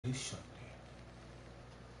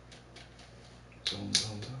Dum,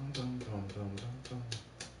 dum, dum, dum, dum, dum, dum, dum.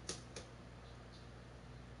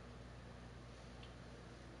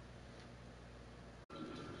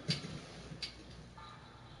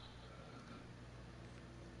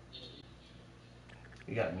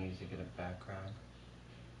 You got music in the background.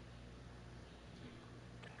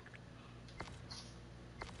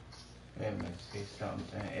 It might say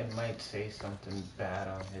something. It might say something bad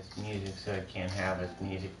on his music, so I can't have his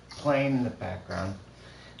music playing in the background.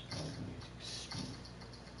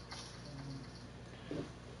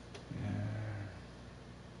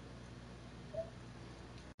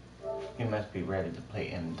 He must be ready to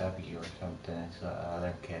play MW or something. It's the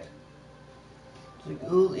other kid. It's like,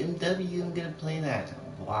 oh, MW, I'm gonna play that.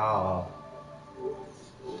 Wow.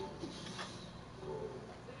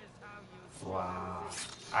 Wow.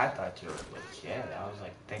 I thought you were legit. I was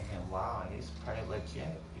like thinking, wow, he's pretty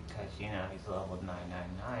legit because, you know, he's level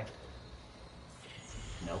 999.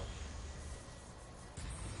 Nope.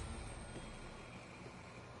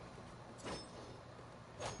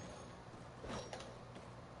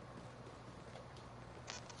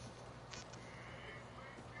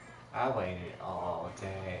 I waited all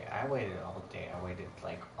day. I waited all day. I waited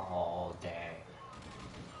like all day.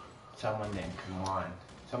 Someone didn't come on.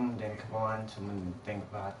 Someone didn't come on. Someone didn't think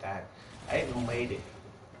about that. I even waited.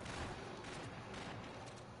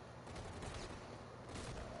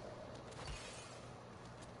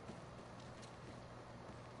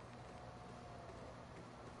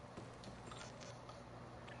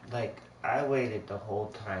 Like, I waited the whole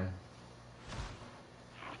time.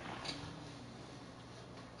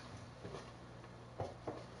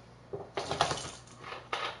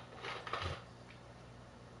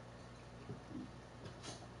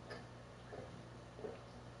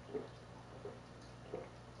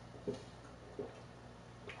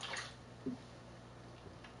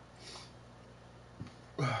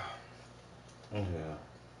 Yeah.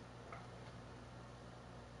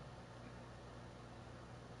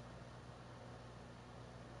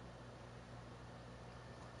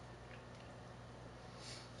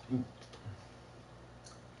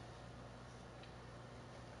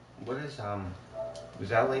 What is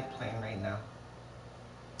that late playing right now?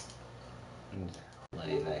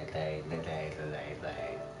 Lay.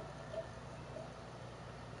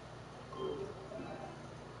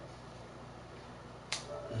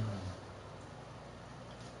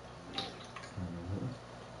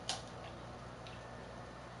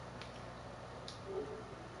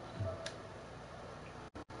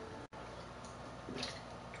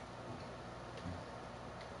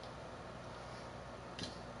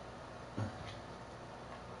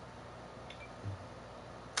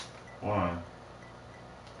 One.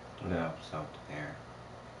 Look up something here.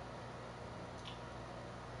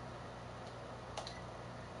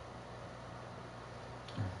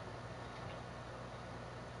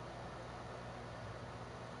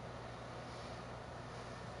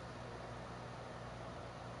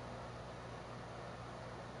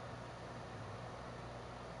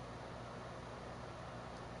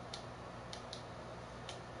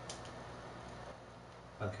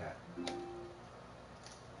 Okay.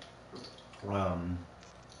 Um.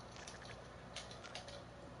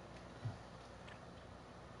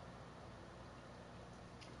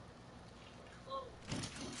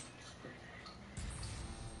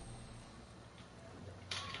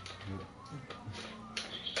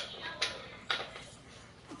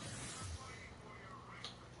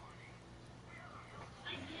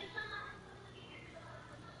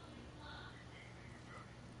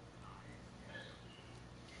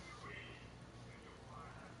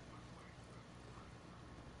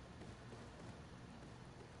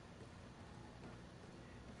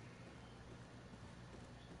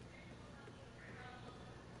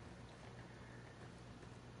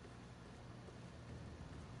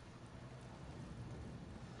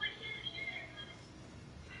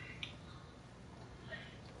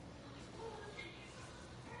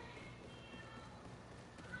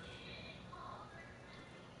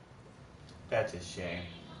 That's a shame.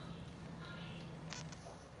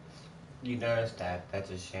 You noticed that?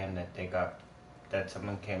 That's a shame that they got that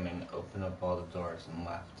someone came and opened up all the doors and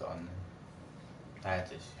left on them.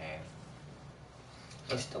 That's a shame.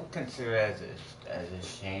 I still consider it as a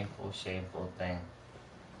shameful thing.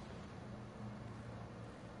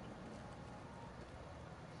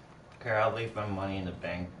 Okay, I'll leave my money in the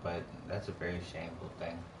bank, but that's a very shameful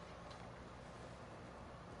thing.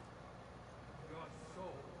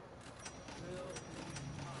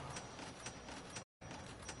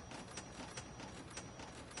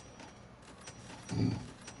 Well,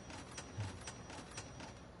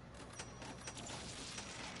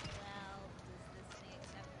 does this thing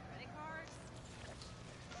accept credit cards?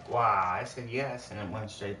 Wow, I said yes, and it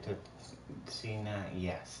went straight to see that.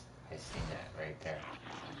 Yes, I see that right there.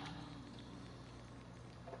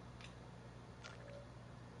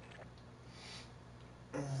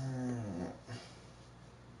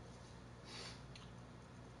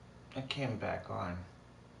 I came back on.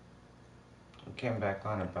 I came back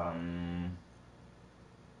on about.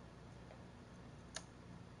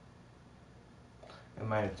 It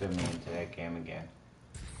might have threw me into that game again.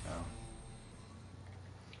 No.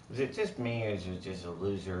 Is it just me, or is it just a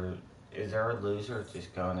loser? Is there a loser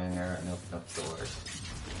just going in there and open up doors?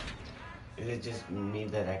 Is it just me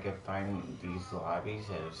that I could find these lobbies,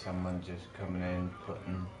 or is someone just coming in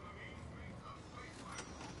putting?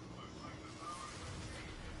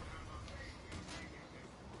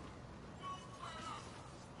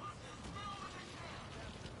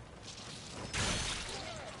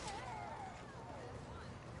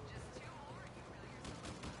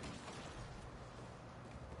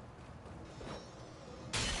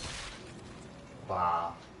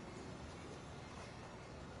 Wow.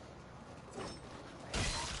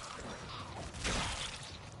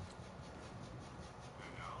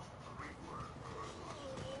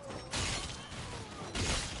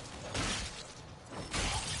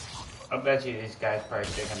 I bet you these guys probably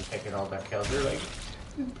think I'm taking all their kills. They're like,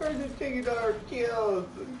 this person's taking all our kills.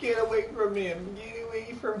 Get away from him. Get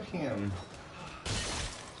away from him.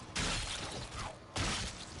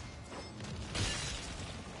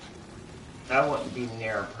 I wouldn't be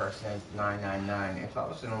near a person as 999. If I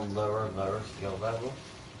was in a lower skill level,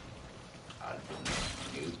 I'd be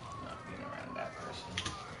noob not being around that person.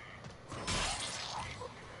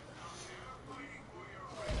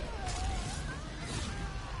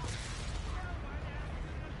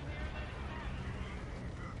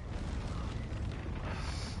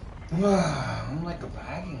 I'm like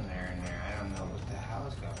lagging there and there. I don't know what the hell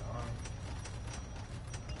is going on.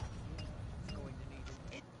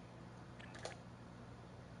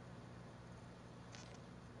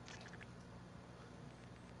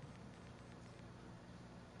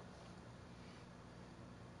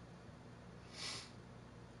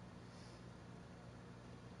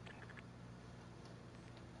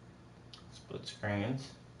 Split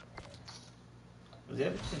screens. Was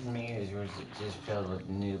it just me, or was it just filled with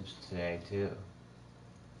noobs today too?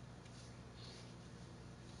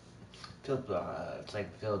 It's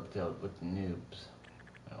like filled with noobs.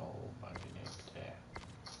 A whole bunch of noobs today.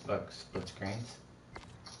 Look, split screens.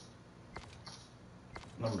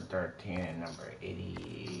 Number 13 and number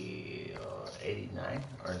 80, 89,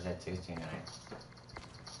 or is that 69?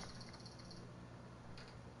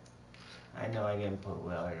 I know I didn't put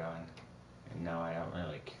Willard on, and no, I don't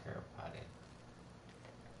really care about it.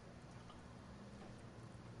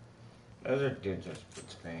 Those are dudes with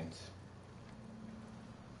split screens.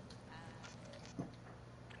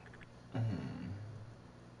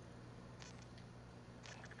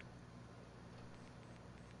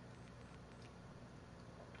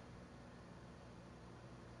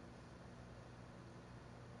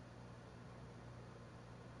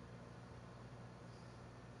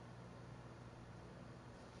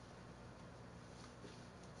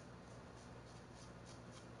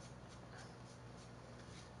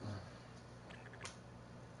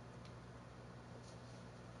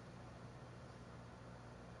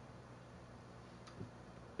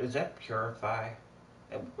 Is that Purify?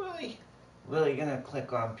 I'm really gonna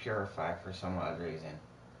click on Purify for some odd reason.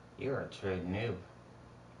 You're a true noob.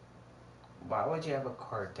 Why would you have a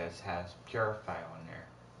card that has Purify on there?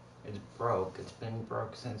 It's broke. It's been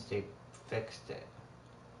broke since they fixed it.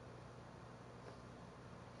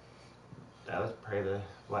 That was probably the,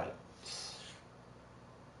 what?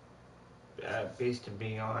 Beast and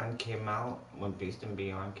Beyond came out. When Beast and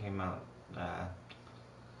Beyond came out,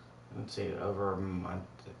 let's see, over a month,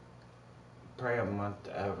 probably a month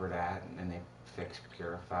over that, and then they fixed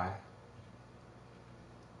Purify.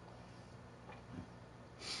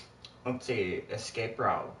 Let's see, Escape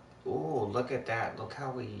Route. Ooh, look at that. Look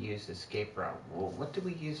how we use Escape Route. Well, what do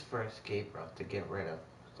we use for Escape Route to get rid of?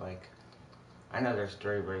 Like, I know there's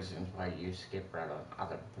 3 reasons why you use Escape Route on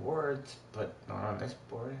other boards, but not on this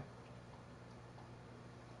board.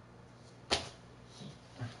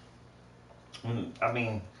 I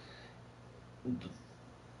mean,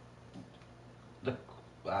 the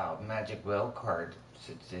Magic Will card,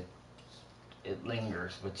 it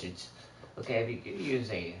lingers, which is okay. If you could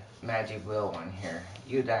use a Magic Will on here,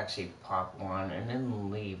 you'd actually pop one and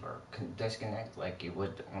then leave or disconnect like you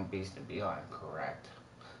would on Beast and Beyond, correct?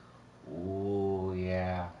 Ooh,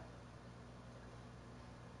 yeah.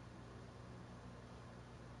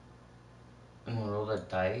 And roll the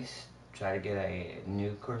dice, try to get a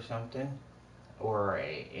nuke or something. or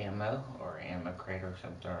a ammo or ammo crate or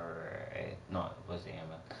something, or a, no, it was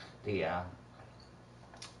ammo. The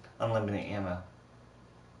unlimited ammo.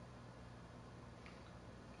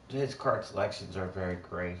 His card selections are very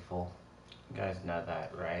grateful. You guys know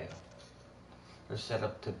that, right? They're set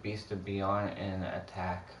up to Beast and Beyond and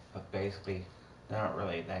attack, but basically they're not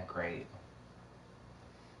really that great.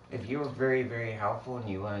 If you're very, very helpful and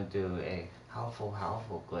you want to do a helpful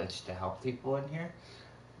glitch to help people in here,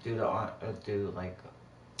 do like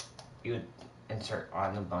you would insert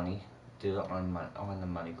on the money, do it on the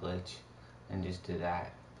money glitch, and just do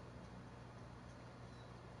that.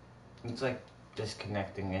 It's like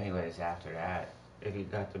disconnecting anyways after that. If you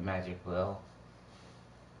got the magic wheel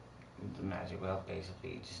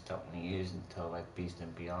basically you just don't want to use until like Beast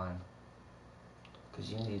and Beyond.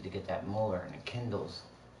 Because you need to get that molar and the Kindles.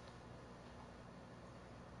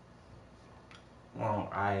 Well,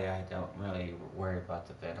 I don't really worry about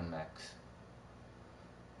the Venom X.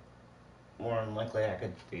 More than likely I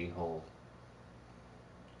could do the whole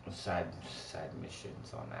side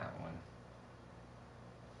missions on that one.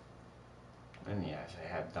 And yes, I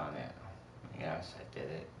have done it. Yes, I did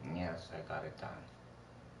it. And yes, I got it done.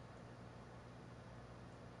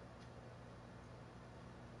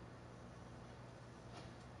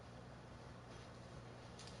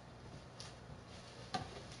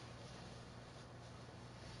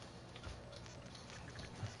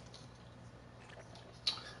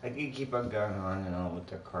 I can keep on going on and on with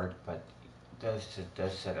the card, but those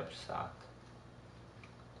setups suck.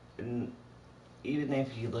 And even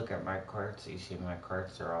if you look at my cards, you see my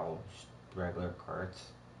cards are all regular cards.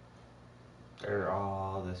 They're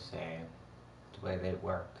all the same, the way they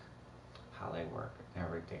work, how they work, and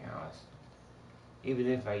everything else. Even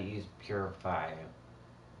if I use Purify,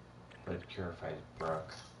 but Purify's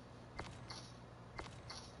broke.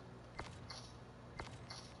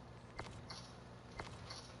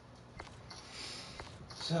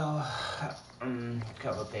 So, a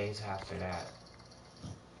couple days after that,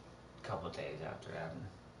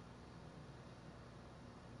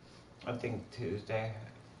 I think Tuesday.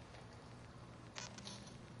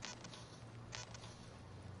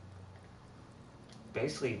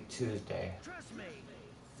 Basically Tuesday. Trust me,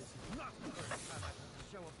 this is not the first time I've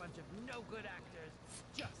show a bunch of no good actors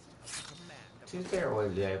just command. Tuesday or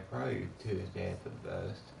Wednesday, probably Tuesday at the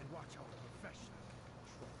most. And watch our professional.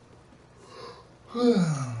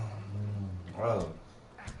 Whoa.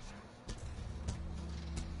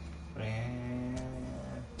 Man.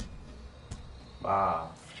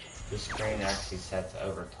 Wow. The screen actually sets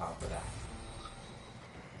over top of that.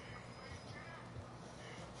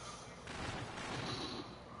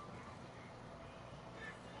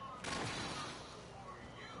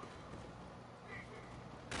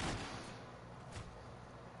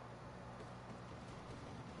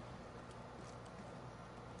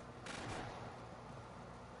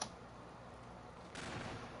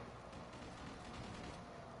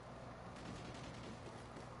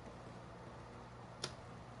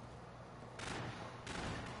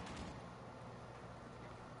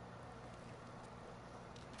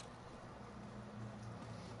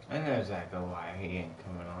 I know exactly why he ain't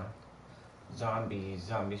coming on.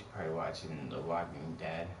 Zombies probably watching The Walking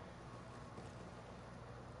Dead.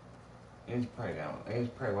 He's probably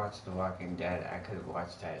watching The Walking Dead. I could have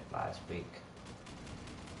watched that last week.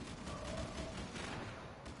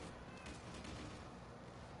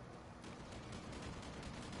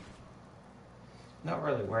 Not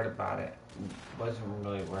really worried about it. Wasn't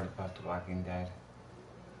really worried about The Walking Dead.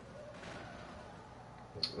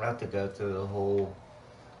 I have to go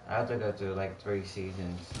through like 3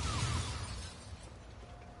 seasons.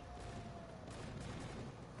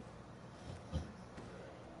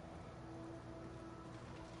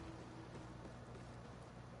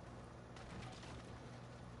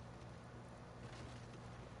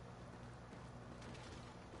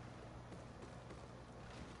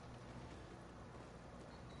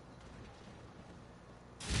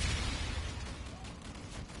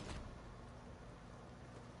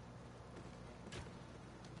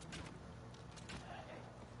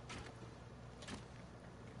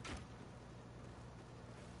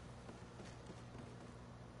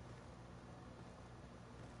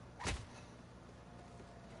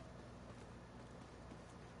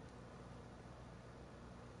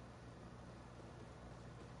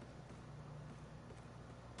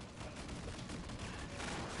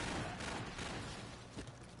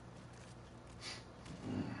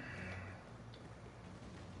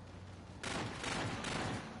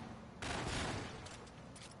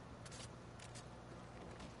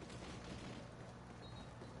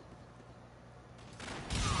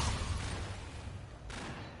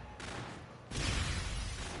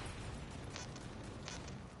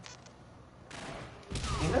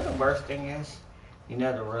 worst thing is? You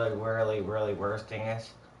know the really worst thing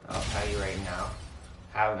is? I'll tell you right now.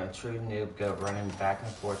 Having a true noob go running back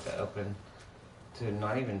and forth to open, to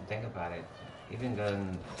not even think about it. Even go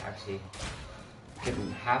and actually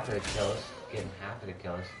getting half of the kills,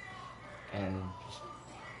 and just,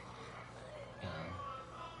 you know,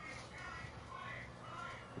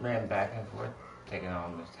 ran back and forth, taking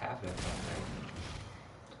almost half of it.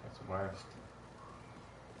 That's the worst.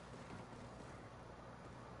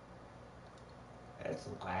 It's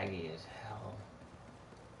laggy as hell.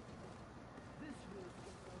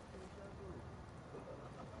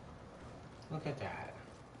 Look at that.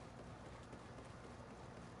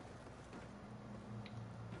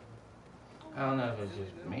 I don't know if it's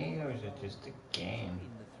just me or is it just the game.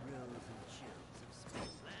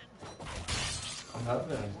 I'm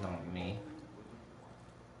hoping it's not me.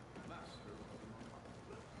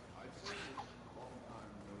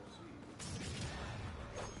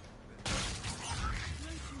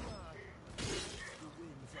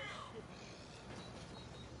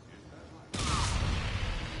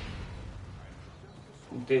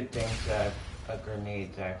 Dude thinks that a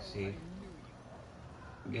grenade actually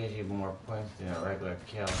gives you more points than a regular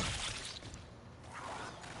kill.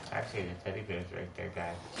 Actually, the teddy bear's right there,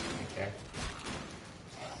 guys. Right there.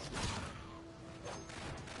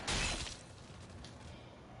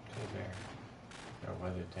 Teddy bear. There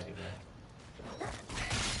was a teddy bear.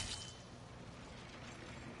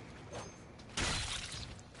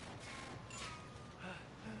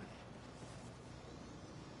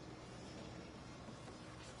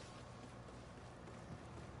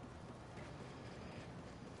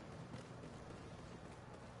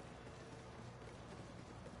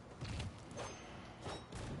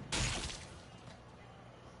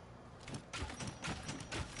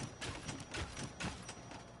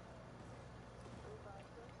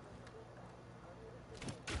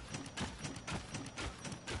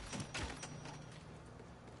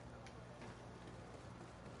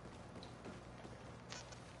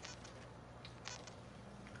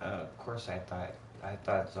 Of course, I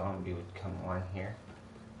thought Zombie would come on here,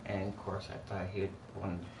 and of course, I thought he would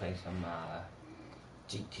want to play some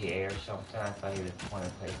GTA or something. I thought he would want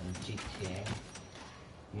to play some GTA,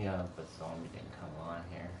 you know, but Zombie didn't come on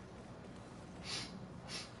here.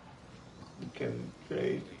 Because it's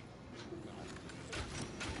crazy.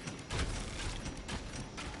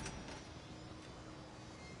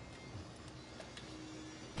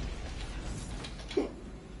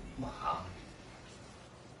 Wow.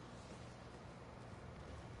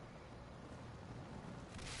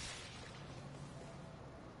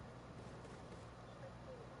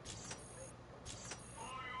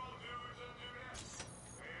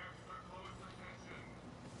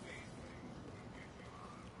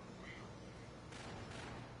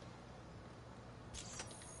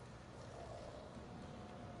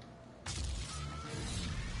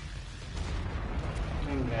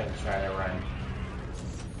 I'm gonna try to run.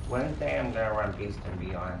 One day I'm gonna run Beast and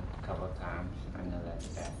Beyond a couple of times. I know that's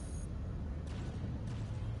bad.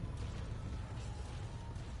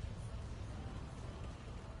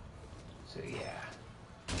 So yeah.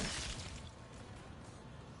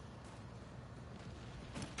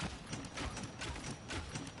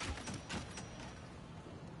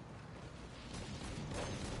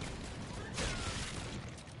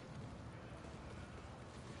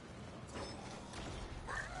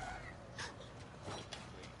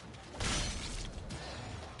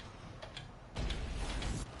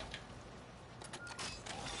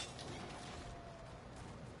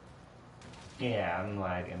 Yeah, I'm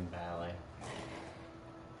lagging badly.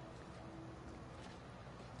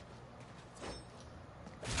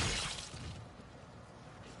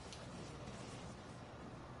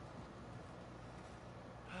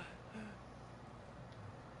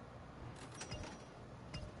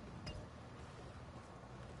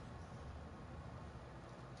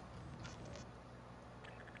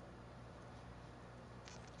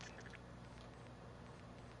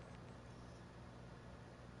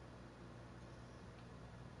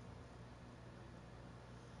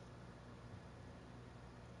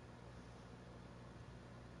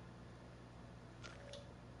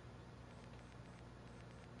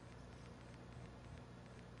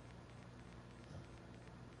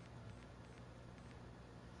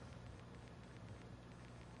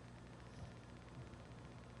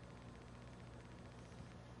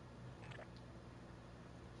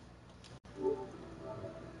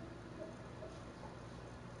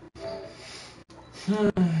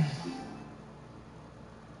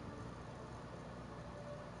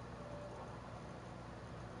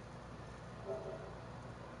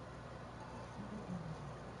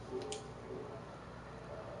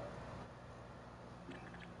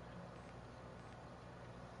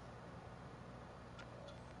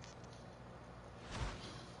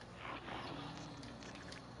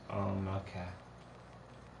 Okay.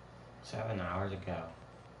 7 hours ago.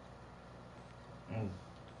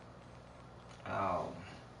 Oh.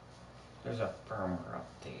 There's a firmware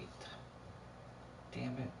update.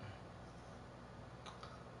 Damn it.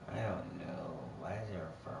 I don't know. Why is there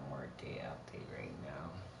a firmware update right now?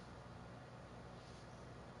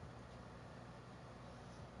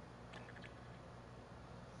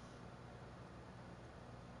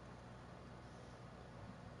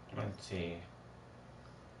 Let's see.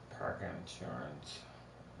 Park insurance.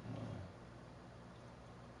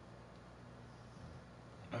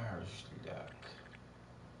 Irish duck.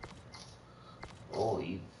 Oh,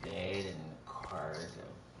 evade and card.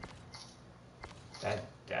 That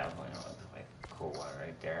definitely looks like a cool one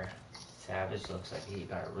right there. Savage looks like he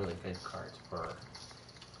got really good cards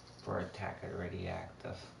for attack already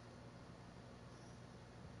active.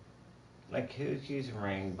 Like who's using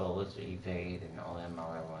rain bullets, evade, and all them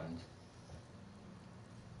other ones?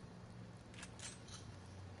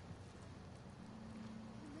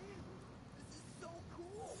 This is so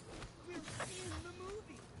cool. We're in the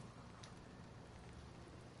movie.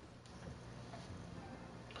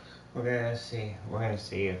 We're gonna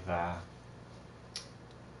see if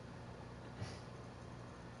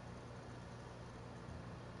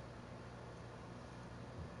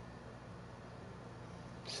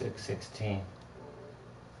 616. You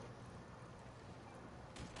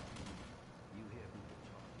hear people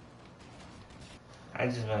talking. I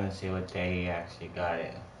just want to see what day he actually got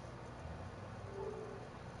it.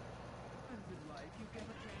 And in life, you get a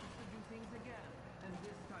chance to do things again. And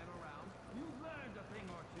this time around, you've learned a thing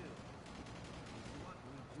or two. It's what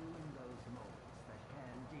we do in those moments that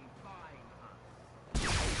can define us.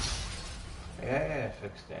 I gotta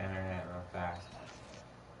fix the internet real fast.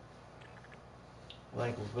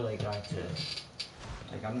 Like, really got to.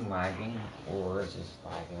 Like, I'm lagging, or it's just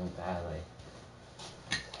lagging badly.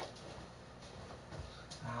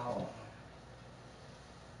 Ow.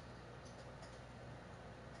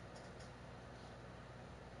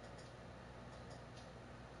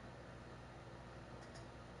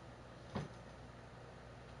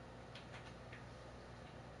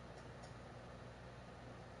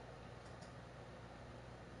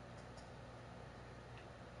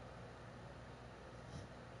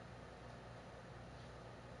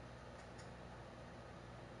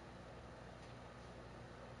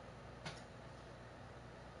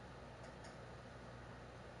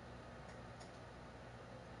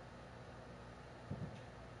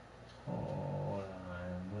 Hold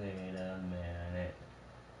on, wait a minute.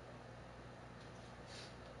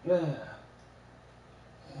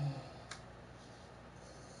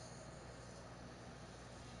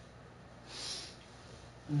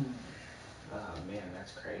 Oh man,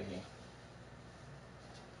 that's crazy.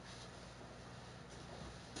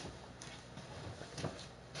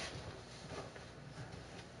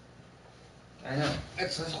 I know,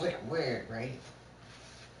 it's just like weird, right?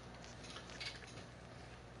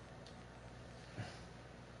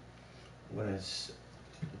 When it's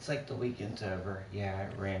like the weekend's over. Yeah,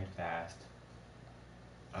 it ran fast.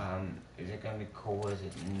 Is it gonna be cool? Is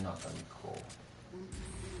it not gonna be cool?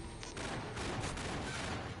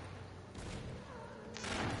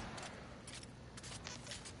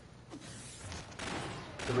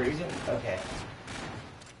 The reason, okay.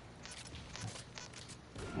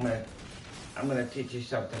 I'm gonna teach you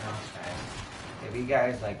something else, guys. If you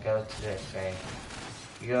guys like go to this, right?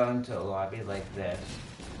 You go into a lobby like this,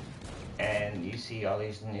 and you see all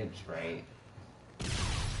these noobs, right?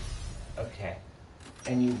 Okay.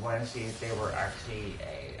 And you want to see if they were actually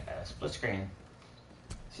a split screen.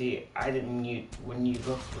 See, I didn't mute. When you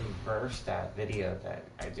look reverse that video that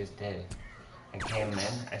I just did, I came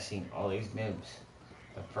in, I seen all these noobs.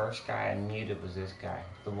 The first guy I muted was this guy,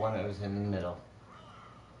 the one that was in the middle.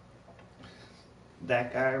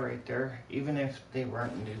 That guy right there, even if they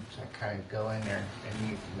weren't noobs, I kind of go in there and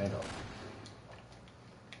mute the middle.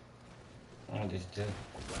 I just do.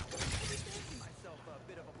 Myself a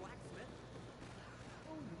bit of a blacksmith.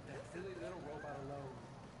 Oh, that silly little robot alone.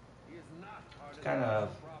 He is not part of Kind the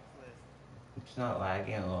of. props list. It's not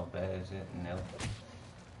lagging a little bit, is it? No.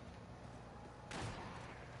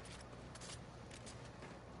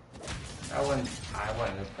 I wanted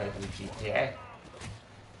to play some GTA.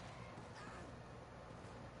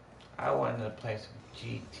 I wanted to play some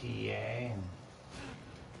GTA and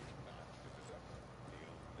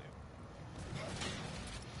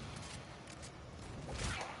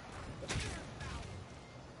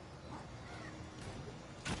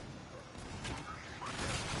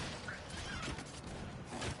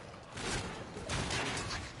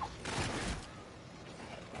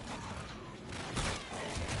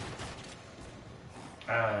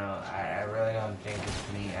I don't know, think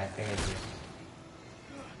it's me. I think it's just.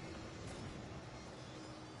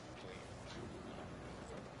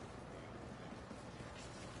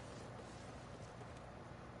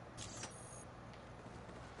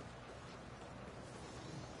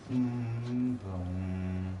 Boom.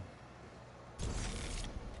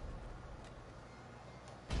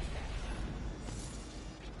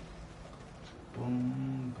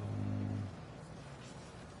 Boom, boom.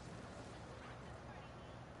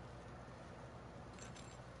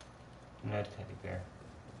 No teddy bear.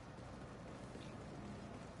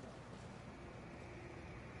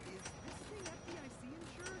 Is this thing FDIC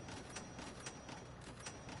insured?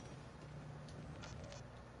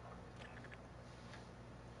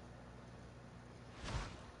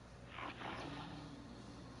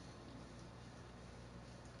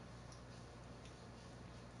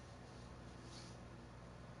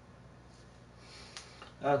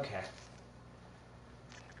 Okay.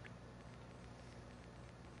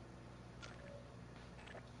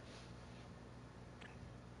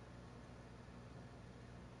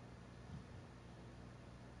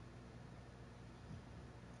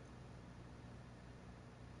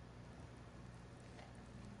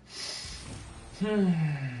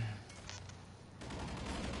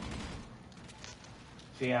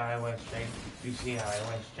 See how I went straight? You see how I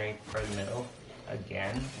went straight for the middle?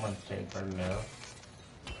 Again, went straight for the middle.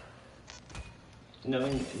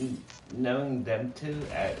 Knowing them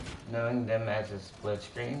knowing them as a split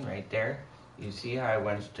screen right there. You see how I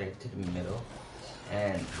went straight to the middle,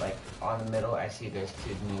 and like on the middle, I see there's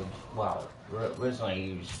two noobs. Well, originally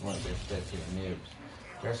you just wanted to two noobs.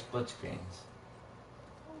 They're split screens.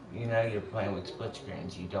 You know you're playing with split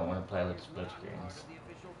screens. You don't want to play with split screens.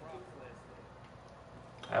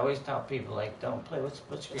 I always tell people, like, don't play with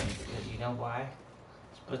split screens, because you know why?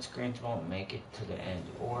 Split screens won't make it to the end,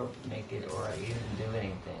 or make it, or even do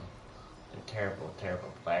anything. They're terrible,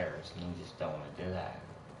 terrible players, and you just don't want to do that.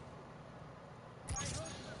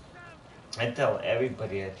 I tell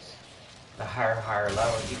everybody it's the higher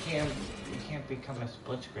level. You can't become a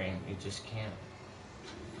split screen. You just can't.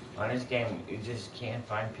 On this game, you just can't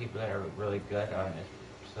find people that are really good on it.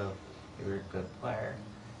 So, if you're a good player,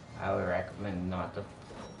 I would recommend not to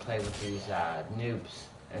play with these noobs,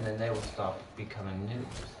 and then they will stop becoming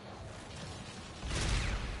noobs.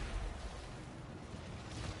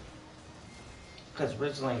 Because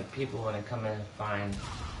originally, people want to come in and find,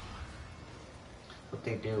 what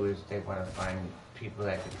they do is they want to find people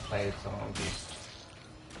that can play zombies.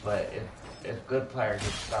 But if good players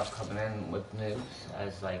would stop coming in with noobs,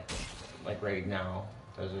 as like right now,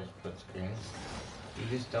 those are split screens, you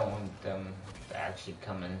just don't want them to actually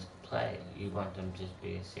come in and play. You want them to just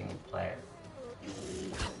be a single player.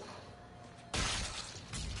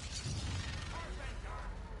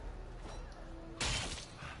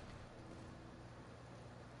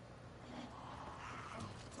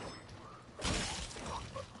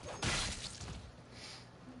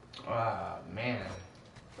 Ah, man.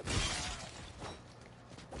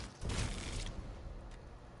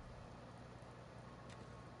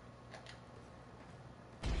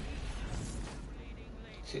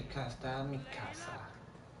 Su casa, mi casa.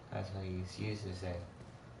 That's what he used to say.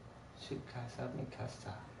 Su casa, mi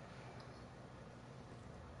casa.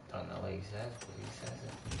 Don't know what he says, but he says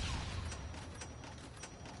it.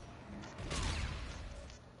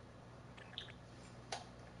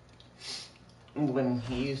 When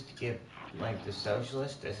he used to give, like, the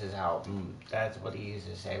socialist, this is how, that's what he used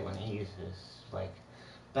to say when he uses, like,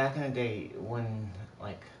 back in the day when,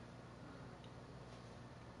 like,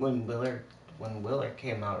 when Willard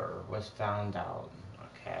came out or was found out,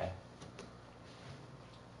 okay,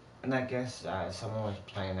 and I guess someone was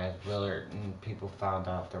playing as Willard, and people found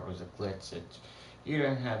out there was a glitch that you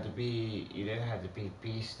didn't have to be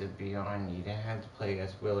Beast to be on. You didn't have to play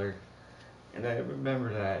as Willard. And I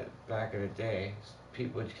remember that back in the day,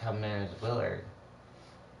 people would come in as Willard,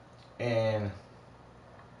 and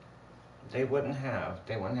they wouldn't have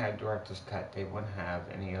director's cut. They wouldn't have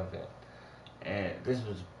any of it. And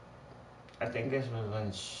I think this was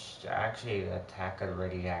when actually Attack of the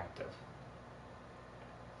Radioactive.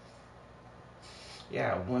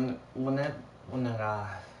 Yeah, when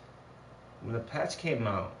the patch came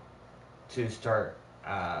out to start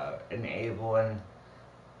enabling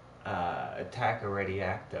Attack of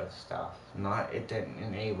Radioactive stuff. It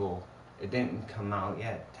didn't come out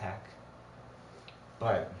yet, Tech.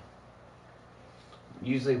 But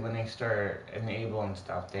usually when they start enabling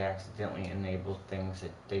stuff, they accidentally enable things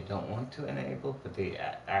that they don't want to enable, but they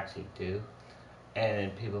actually do.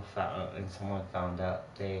 And then someone found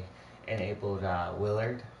out they enabled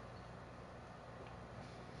Willard.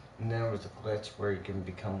 And there was a glitch where you can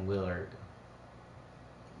become Willard.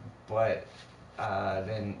 But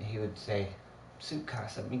then he would say, "Su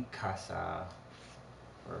casa, mi casa,"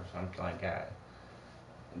 or something like that.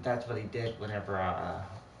 That's what he did whenever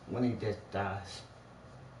when he did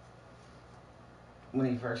when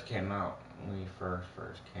he first came out. When he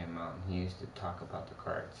first came out, he used to talk about the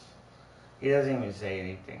cards. He doesn't even say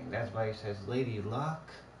anything. That's why he says, "Lady Luck."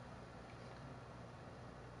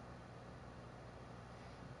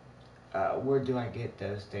 Where do I get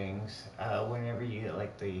those things? Whenever you get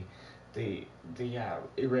like the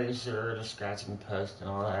eraser, the scratching post, and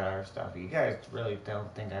all that other stuff. You guys really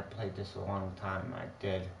don't think I played this a long time. I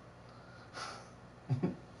did.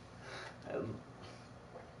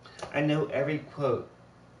 I know every quote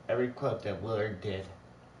that Willard did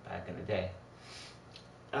back in the day.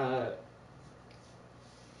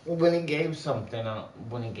 When he gave something,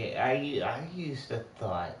 I used to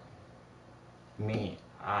thought,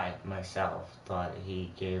 I myself thought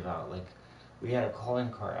he gave out like, we had a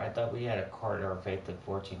calling card. I thought we had a card or a Faith and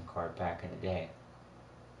Fortune card back in the day.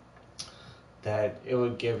 That it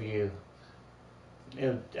would give you, it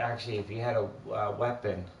would, actually, if you had a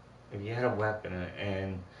weapon,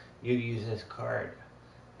 and you use this card,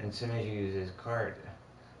 and as soon as you use this card,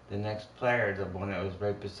 the next player, the one that was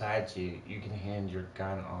right beside you, you can hand your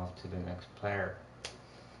gun off to the next player.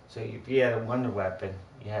 So if you had a wonder weapon,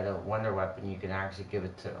 you can actually give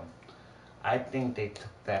it to them. I think they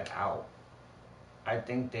took that out. I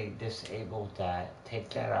think they disabled that, take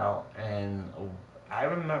that out, and I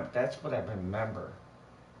remember, that's what I remember.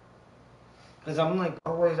 Because I'm like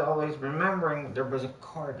always remembering there was a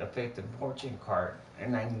card, a Faith and Fortune card,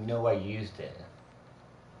 and I know I used it.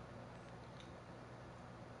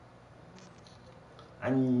 I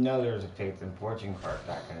know there was a Faith and Fortune card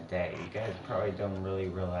back in the day. You guys probably don't really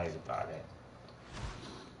realize about it.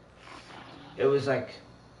 It was like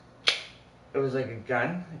a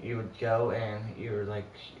gun. You would go and you were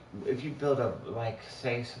like, if you build up, like,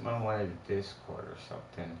 say someone wanted a Discord or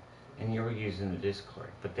something, and you were using the Discord,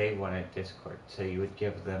 but they wanted Discord, so you would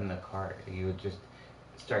give them the card. You would just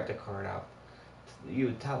start the card out. You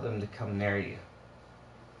would tell them to come near you,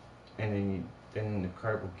 and then the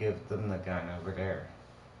card will give them the gun over there.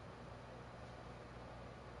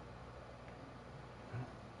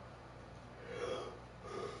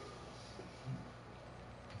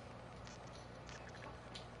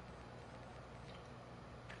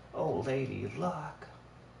 Oh, Lady Luck.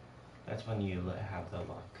 That's when you have the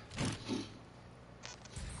luck.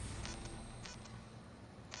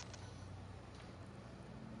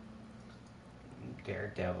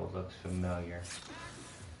 Daredevil looks familiar.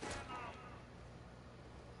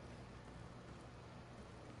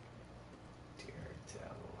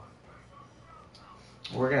 Daredevil.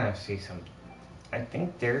 We're gonna see some. I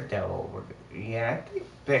think Daredevil. Yeah, I think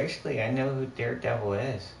basically I know who Daredevil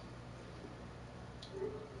is.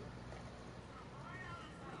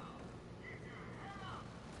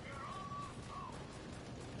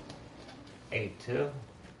 A2.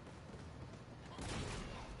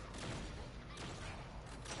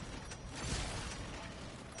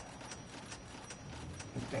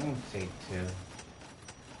 I think it's A2.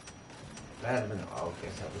 That had been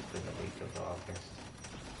August. That was been the week of August.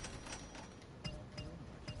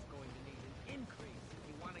 It's going to need an increase if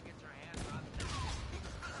you want to get your hands on that.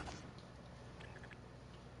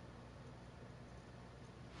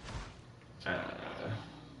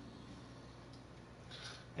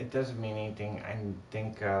 It doesn't mean anything. I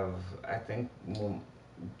think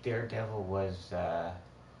Daredevil was that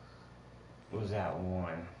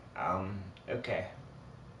one. Okay.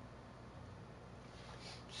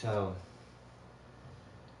 So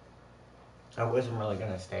I wasn't really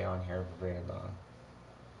gonna stay on here for very long.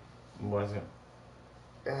 Wasn't.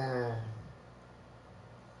 Uh,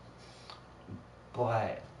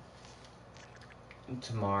 but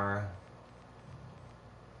tomorrow,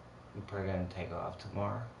 I'm probably gonna take off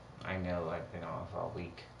tomorrow. I know I've been off all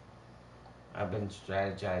week. I've been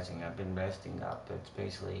strategizing. I've been resting up. It's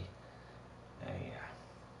basically, yeah.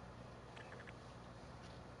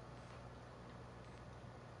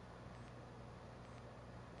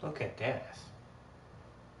 Look at this.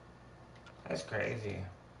 That's crazy.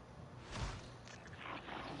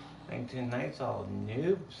 Think tonight's all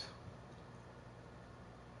noobs.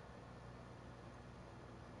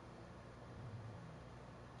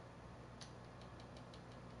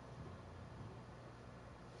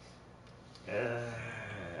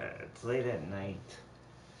 It's late at night.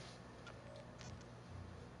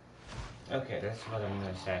 Okay, that's what I'm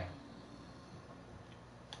gonna say.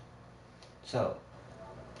 So,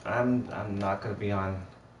 I'm not gonna be on.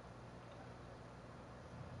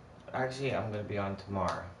 Actually, I'm gonna be on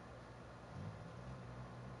tomorrow.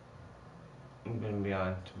 I'm gonna be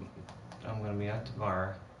on. I'm gonna be on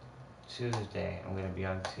tomorrow, Tuesday. I'm gonna be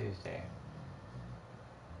on Tuesday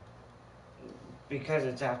because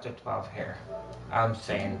it's after 12 here. I'm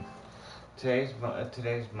saying today's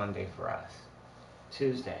Monday for us.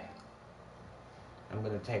 Tuesday. I'm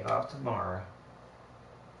gonna take off tomorrow.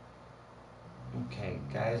 Okay,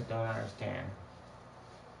 guys don't understand.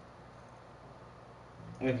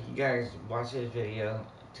 If you guys watch this video,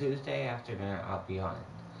 Tuesday afternoon I'll be on.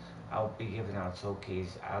 I'll be giving out soul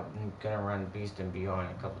keys. I'm gonna run Beast and Beyond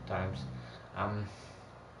a couple times. I'm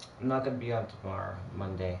not gonna be on tomorrow,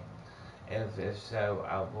 Monday. If so,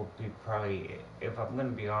 I will be probably. If I'm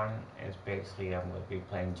gonna be on, it's basically I'm gonna be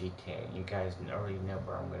playing GTA. You guys already know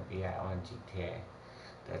where I'm gonna be at on GTA.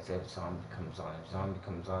 That's if Zombie comes on. If Zombie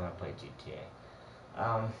comes on, I play GTA.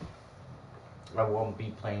 I won't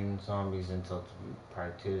be playing zombies until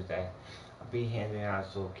probably Tuesday. I'll be handing out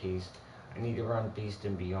soul keys. I need to run Beast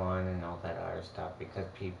and Beyond and all that other stuff because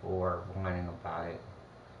people are whining about it.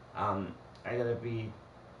 I gotta be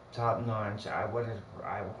top notch. I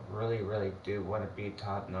really do want to be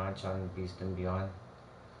top notch on Beast and Beyond.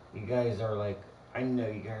 You guys are like, I know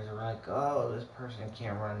you guys are like, oh, this person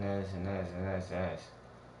can't run this and this and this and this.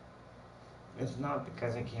 It's not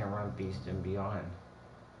because I can't run Beast and Beyond.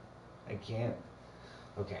 I can't.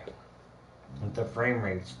 Okay. The frame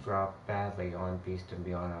rates drop badly on Beast and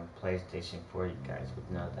Beyond on PlayStation 4. You guys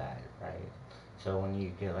would know that, right? So when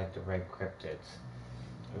you get like the red cryptids,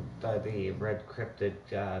 the red cryptid,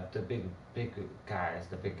 the big guys,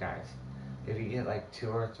 the big guys. If you get like 2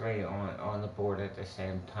 or 3 on the board at the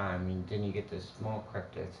same time, and then you get the small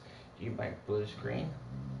cryptids, you might blue screen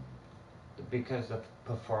because the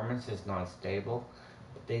performance is not stable.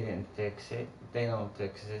 They didn't fix it. They don't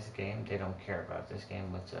fix this game. They don't care about this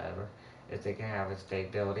game whatsoever. If they can have a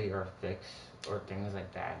stability or fix or things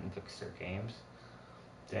like that and fix their games,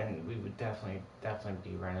 then we would definitely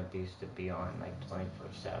be running Beast to be on like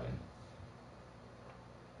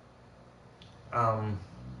 24/7.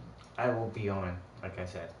 I will be on, like I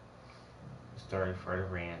said. Sorry for the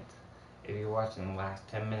rant. If you're watching the last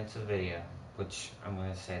 10 minutes of the video, which I'm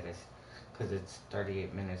gonna say this because it's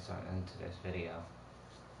 38 minutes into this video,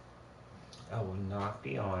 I will not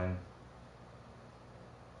be on.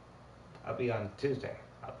 I'll be on Tuesday.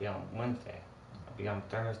 I'll be on Wednesday. I'll be on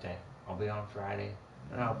Thursday. I'll be on Friday.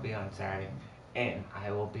 And I'll be on Saturday. And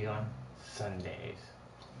I will be on Sundays.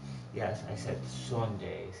 Yes, I said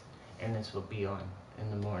Sundays. And this will be on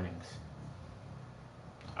in the mornings.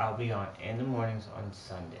 I'll be on in the mornings on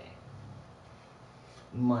Sunday.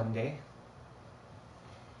 Monday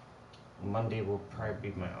will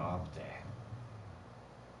probably be my off day.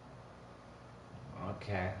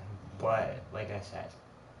 Okay. But, like I said,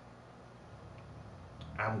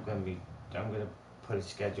 I'm gonna put a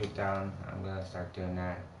schedule down. I'm gonna start doing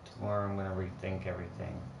that. Tomorrow I'm gonna rethink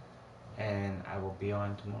everything. And I will be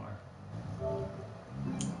on tomorrow.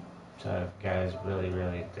 So if you guys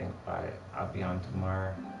really think about it, I'll be on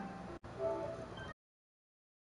tomorrow.